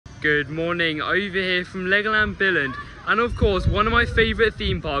Good morning, over here from LEGOLAND Billund, and of course one of my favourite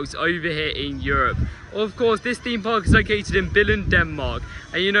theme parks over here in Europe. Of course, this theme park is located in Billund, Denmark,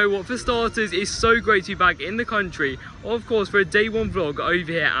 and you know what, for starters, it's so great to be back in the country, of course, for a day one vlog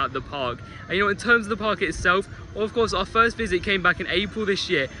over here at the park. And you know, in terms of the park itself, of course, our first visit came back in April this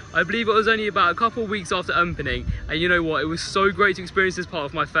year. I believe it was only about a couple of weeks after opening, and you know what, it was so great to experience this park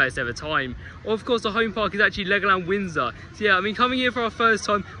for my first ever time. Of course, the home park is actually Legoland Windsor. So yeah, I mean, coming here for our first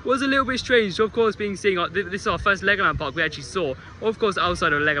time was a little bit strange, of course, this is our first Legoland park we actually saw, of course,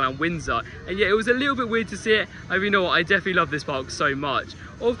 outside of Legoland Windsor. And yeah, it was a little bit weird to see it. I mean, you know what, I definitely love this park so much.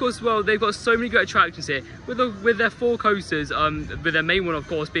 Of course, well, they've got so many good attractions here with their 4 coasters, with their main one, of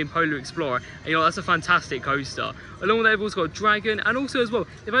course, being Polar Explorer. And you know, that's a fantastic coaster. Along with that, they've also got Dragon, and also as well,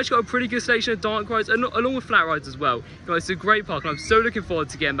 they've actually got a pretty good selection of dark rides, along with flat rides as well. You know, it's a great park, and I'm so looking forward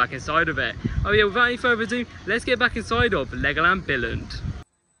to getting back inside of it. Oh yeah, without any further ado, let's get back inside of Legoland Billund.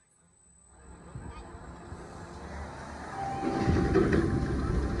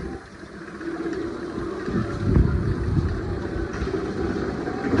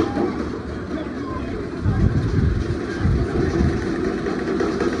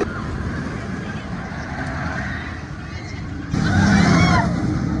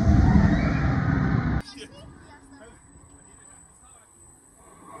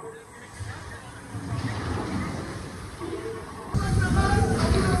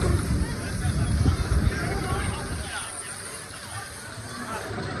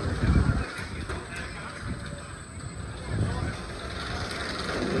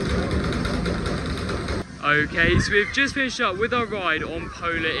 Okay, so we've just finished up with our ride on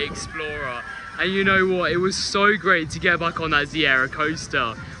Polar Explorer, and you know what, it was so great to get back on that Sierra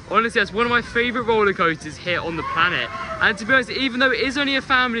coaster. Honestly, that's one of my favourite roller coasters here on the planet, and to be honest, even though it is only a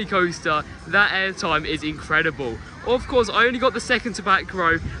family coaster, that airtime is incredible. Of course, I only got the second to back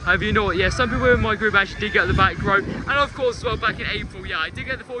row. However, you know what, yeah, some people in my group actually did get the back row, and of course, as well, back in April, yeah, I did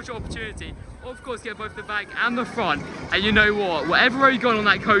get the fortunate opportunity, of course, get both the back and the front. And you know what, whatever row you got on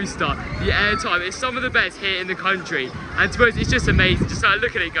that coaster, the airtime is some of the best here in the country. And to be honest, it's just amazing, just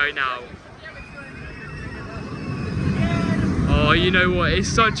look at it go now. Oh, you know what, it's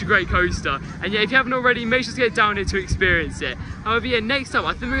such a great coaster. And yeah, if you haven't already, make sure to get down here to experience it. However, yeah, next up,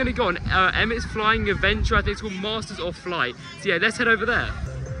 I think we're going to go on Emmett's Flying Adventure. I think it's called Masters of Flight. So yeah, let's head over there.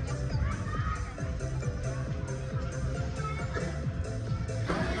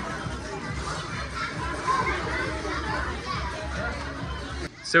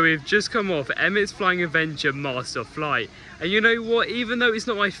 So we've just come off Emmett's Flying Adventure Master Flight. And you know what, even though it's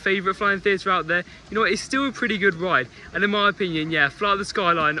not my favourite flying theatre out there, you know what, it's still a pretty good ride. And in my opinion, yeah, Flight of the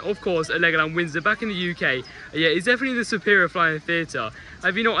Skyline, of course, at Legoland Windsor back in the UK, yeah, it's definitely the superior flying theatre.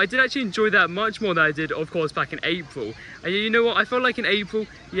 And you know, I did actually enjoy that much more than I did, of course, back in April. And yeah, you know what, I felt like in April,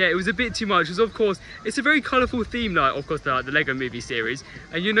 yeah, it was a bit too much, because of course, it's a very colourful theme night, of course, the Lego movie series.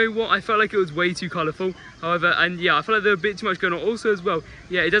 And you know what, I felt like it was way too colourful. However, and yeah, I felt like there was a bit too much going on. Also as well,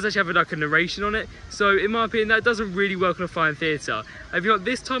 yeah, it does actually have like a narration on it. So in my opinion, that doesn't really work on a flying theatre. And you know,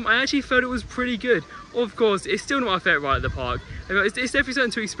 this time I actually felt it was pretty good. Of course, it's still not my favourite ride at the park. It's definitely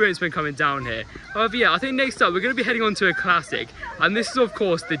something to experience when coming down here. However, yeah, I think next up we're going to be heading on to a classic. And this is, of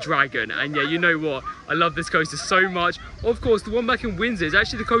course, the Dragon. And yeah, you know what? I love this coaster so much. Of course, the one back in Windsor is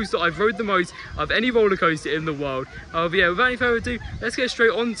actually the coaster I've rode the most of any roller coaster in the world. However, yeah, without any further ado, let's get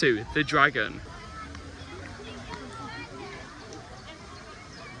straight on to the Dragon.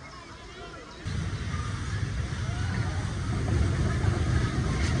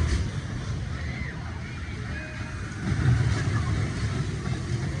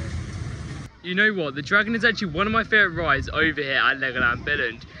 You know what, the Dragon is actually one of my favourite rides over here at Legoland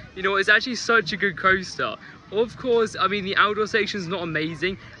Billund. You know, it's actually such a good coaster. Of course, I mean, the outdoor section is not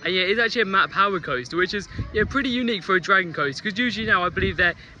amazing, and yeah, it's actually a matte power coaster, which is, yeah, pretty unique for a Dragon coaster, because usually now I believe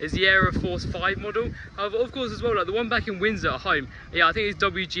there is the Aero Force 5 model. However, of course, as well, like the one back in Windsor at home, yeah, I think it's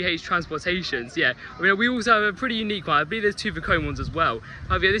WGH Transportations, yeah. I mean, we also have a pretty unique one. I believe there's 2 Vacone ones as well.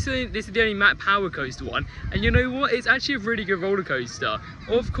 However, yeah, this is the only matte power coaster one, and you know what, it's actually a really good roller coaster.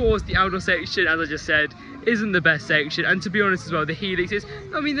 Of course, the outdoor section, as I just said, isn't the best section, and to be honest as well, the helixes,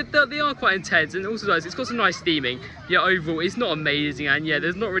 I mean, they are quite intense, and also it's got some nice theming. Yeah, overall it's not amazing, and yeah,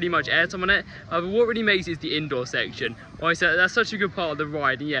 there's not really much airtime on it. But what really makes it is the indoor section. Like I said, that's such a good part of the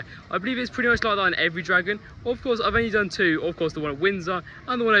ride, and yeah, I believe it's pretty much like that on every Dragon. Of course, I've only done 2, of course, the one at Windsor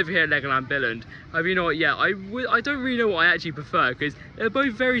and the one over here at Legoland Billund. You know what, yeah, I don't really know what I actually prefer, because they're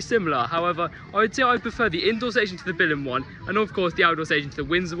both very similar. However, I would say I prefer the indoor section to the Billund one, and of course the outdoor section to the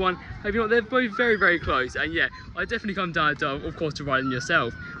Windsor one. You know, they're both very, very close. nice. And yeah, I definitely come down to, of course, to ride them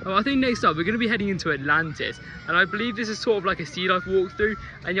yourself. I think next up we're going to be heading into Atlantis, and I believe this is sort of like a sea life walkthrough.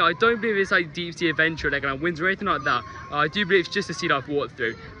 And yeah, I don't believe it's like deep sea adventure, like Windsor or anything like that. I do believe it's just a sea life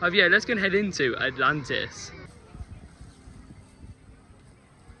walkthrough. Yeah, let's go and head into Atlantis.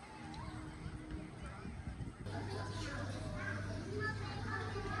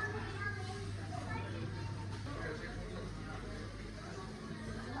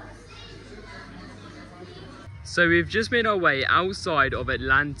 So we've just made our way outside of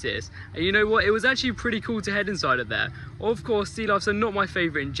Atlantis, and you know what, it was actually pretty cool to head inside of there. Of course, sea lives are not my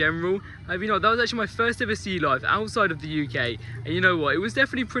favourite in general. You know, that was actually my first ever sea life outside of the UK, and you know what, it was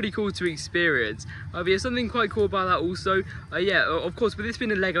definitely pretty cool to experience. Yeah, something quite cool about that also, yeah, of course, with this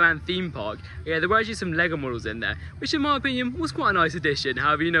being a Legoland theme park, yeah, there were actually some Lego models in there, which in my opinion was quite a nice addition.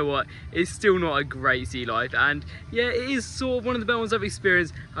 However, you know what, it's still not a great sea life, and yeah, it is sort of one of the better ones I've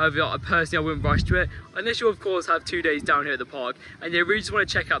experienced. However, personally, I wouldn't rush to it, unless you of course have 2 days down here at the park and you really just want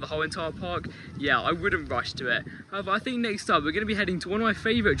to check out the whole entire park. Yeah, I wouldn't rush to it. However, I think next up we're going to be heading to one of my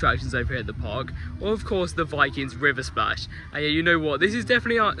favourite attractions over here at the park, or of course the Vikings River Splash. And yeah, you know what, this is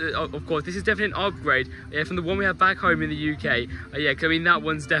definitely of course this is definitely an upgrade, yeah, from the one we have back home in the UK. Yeah, I mean that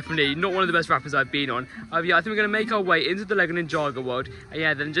one's definitely not one of the best wrappers I've been on. Yeah, I think we're going to make our way into the Lego Ninjago world, and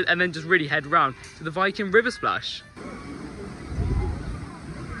yeah, then just really head round to the Viking River Splash.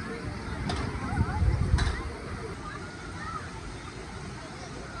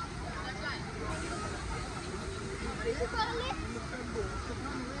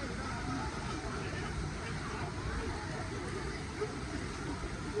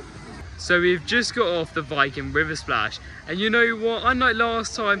 So we've just got off the Viking River Splash, and you know what, unlike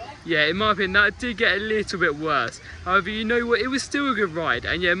last time, yeah, in my opinion that did get a little bit worse. However, you know what, it was still a good ride,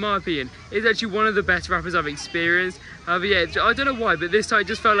 and yeah, in my opinion it's actually one of the best wrappers I've experienced. However, yeah, I don't know why, but this time it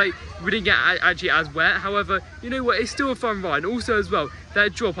just felt like we didn't get actually as wet. However, you know what, it's still a fun ride. And also as well,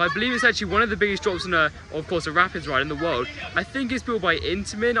 that drop, I believe it's actually one of the biggest drops on of course a rapids ride in the world. I think it's built by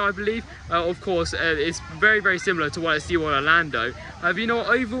Intamin, I believe. Of course, it's very similar to what I see on Orlando. However, you know what,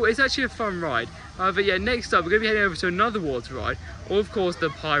 overall it's actually a fun ride. However, yeah, next up we're going to be heading over to another water ride, or of course the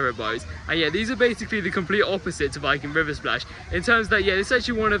pirate boats. And yeah, these are basically the complete opposite to Viking River Splash, in terms that, yeah, it's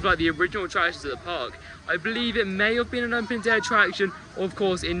actually one of like the original attractions at the park. I believe it may have been an open day attraction, of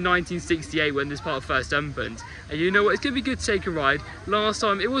course, in 1968 when this park first opened. And you know what, it's going to be good to take a ride. Last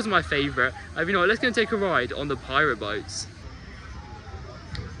time it was my favourite. You know what, let's go and take a ride on the pirate boats.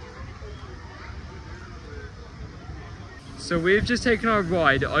 So we've just taken our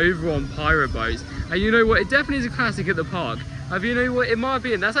ride over on pirate boats, and you know what, it definitely is a classic at the park. You know what, in my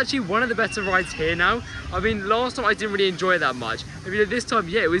opinion, that's actually one of the better rides here now. I mean, last time I didn't really enjoy it that much. You know, this time,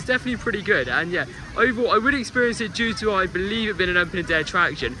 yeah, it was definitely pretty good. And yeah, overall, I would experience it due to, I believe, it being an opening day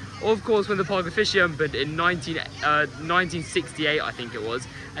attraction. Of course, when the park officially opened in 1968, I think it was.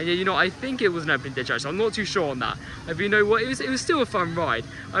 And yeah, you know, I think it was an opening day attraction. I'm not too sure on that. You know what, it was still a fun ride.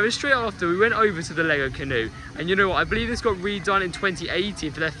 Straight after, we went over to the Lego Canoe. And you know what, I believe this got redone in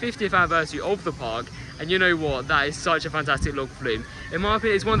 2018 for their 50th anniversary of the park. And you know what, that is such a fantastic log flume. In my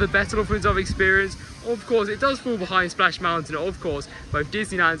opinion, it's one of the better log flumes I've experienced. Of course, it does fall behind Splash Mountain, of course, both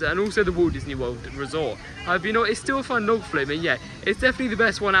Disneyland and also the Walt Disney World Resort. You know, it's still a fun log flume, and yeah, it's definitely the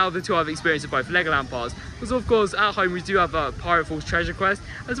best one out of the two I've experienced at both Legoland parks. Because of course, at home we do have Pirate Falls Treasure Quest.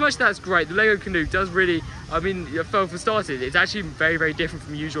 As much as that's great, the Lego Canoe does really, I mean, for starters, it's actually very different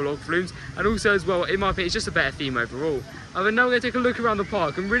from usual log flumes, and also as well, in my opinion, it's just a better theme overall. But now we're going to take a look around the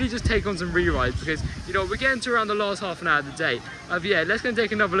park and really just take on some re-rides, because, you know, we're getting to around the last half an hour of the day. Yeah, let's go and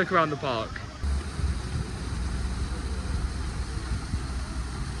take another look around the park.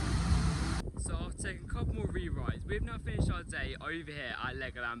 So after taking a couple more re-rides, we've now finished our day over here at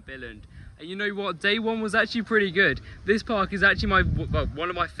Legoland Billund. And you know what, day one was actually pretty good. This park is actually one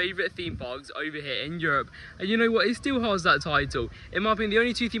of my favourite theme parks over here in Europe. And you know what, it still holds that title. In my opinion, the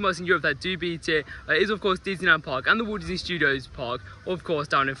only two theme parks in Europe that do beat it is of course Disneyland Park and the Walt Disney Studios Park, of course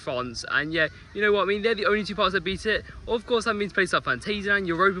down in France. And yeah, you know what, I mean, they're the only two parks that beat it. Of course, that means places like Fantasyland,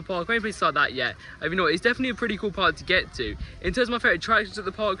 Europa Park, or any places like that yet. You know, it's definitely a pretty cool park to get to. In terms of my favourite attractions at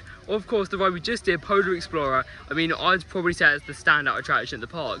the park, of course, the ride we just did, Polar Explorer, I mean, I'd probably say it's the standout attraction at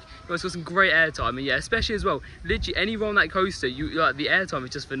the park. You know, it's got some great airtime, and yeah, especially as well, literally any ride on that coaster, like the airtime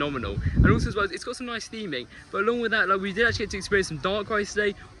is just phenomenal. And also as well, it's got some nice theming. But along with that, like, we did actually get to experience some dark rides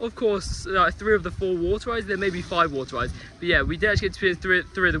today. Of course, 3 of the 4 water rides, there may be 5 water rides, but yeah, we did actually get to experience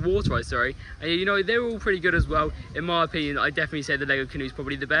three of the water rides, sorry. And yeah, you know, they were all pretty good as well. In my opinion, I definitely say the Lego Canoe is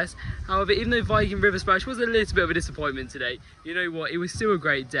probably the best. However, even though Viking River Splash was a little bit of a disappointment today, you know what, it was still a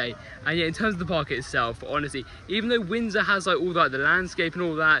great day. And yeah, in terms of the park itself, honestly, even though Windsor has like all like the landscape and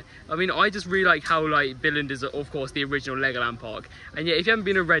all that, I mean, mean, I just really like how like Billund is of course the original Legoland park, and yeah, if you haven't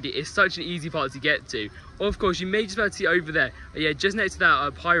been already, it's such an easy park to get to. Of course, you may just be able to see over there, yeah, just next to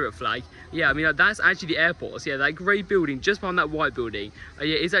that pirate flag. Yeah, I mean, that's actually the airport. So yeah, that grey building just behind that white building,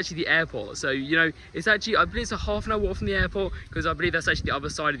 yeah, is actually the airport. So you know, it's actually, I believe it's a half an hour walk from the airport, because I believe that's actually the other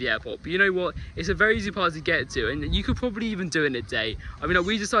side of the airport. But you know what, it's a very easy park to get to, and you could probably even do it in a day. I mean,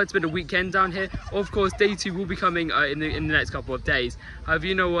 we decided to spend a weekend down here. Of course, day 2 will be coming in the next couple of days. However,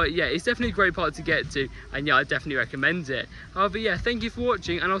 you know what, yeah, it's definitely a great park to get to, and yeah, I definitely recommend it. However, yeah, thank you for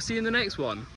watching, and I'll see you in the next one.